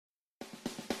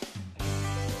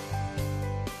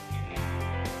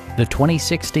the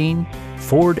 2016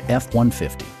 Ford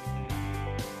F-150.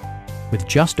 With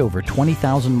just over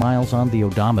 20,000 miles on the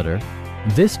odometer,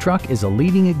 this truck is a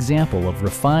leading example of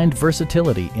refined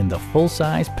versatility in the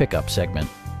full-size pickup segment.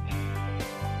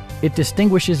 It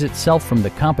distinguishes itself from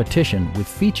the competition with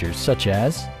features such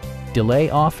as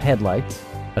delay-off headlights,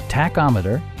 a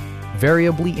tachometer,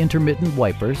 variably intermittent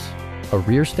wipers, a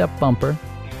rear step bumper,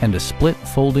 and a split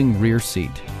folding rear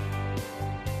seat.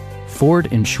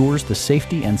 Ford ensures the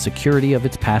safety and security of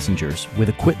its passengers with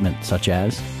equipment such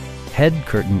as head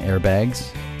curtain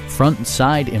airbags, front and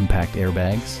side impact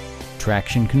airbags,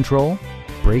 traction control,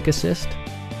 brake assist,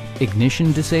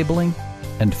 ignition disabling,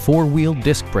 and four-wheel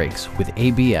disc brakes with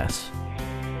ABS.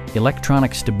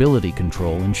 Electronic stability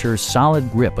control ensures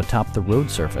solid grip atop the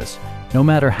road surface, no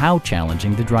matter how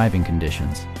challenging the driving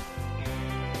conditions.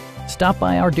 Stop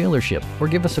by our dealership or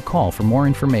give us a call for more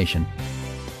information.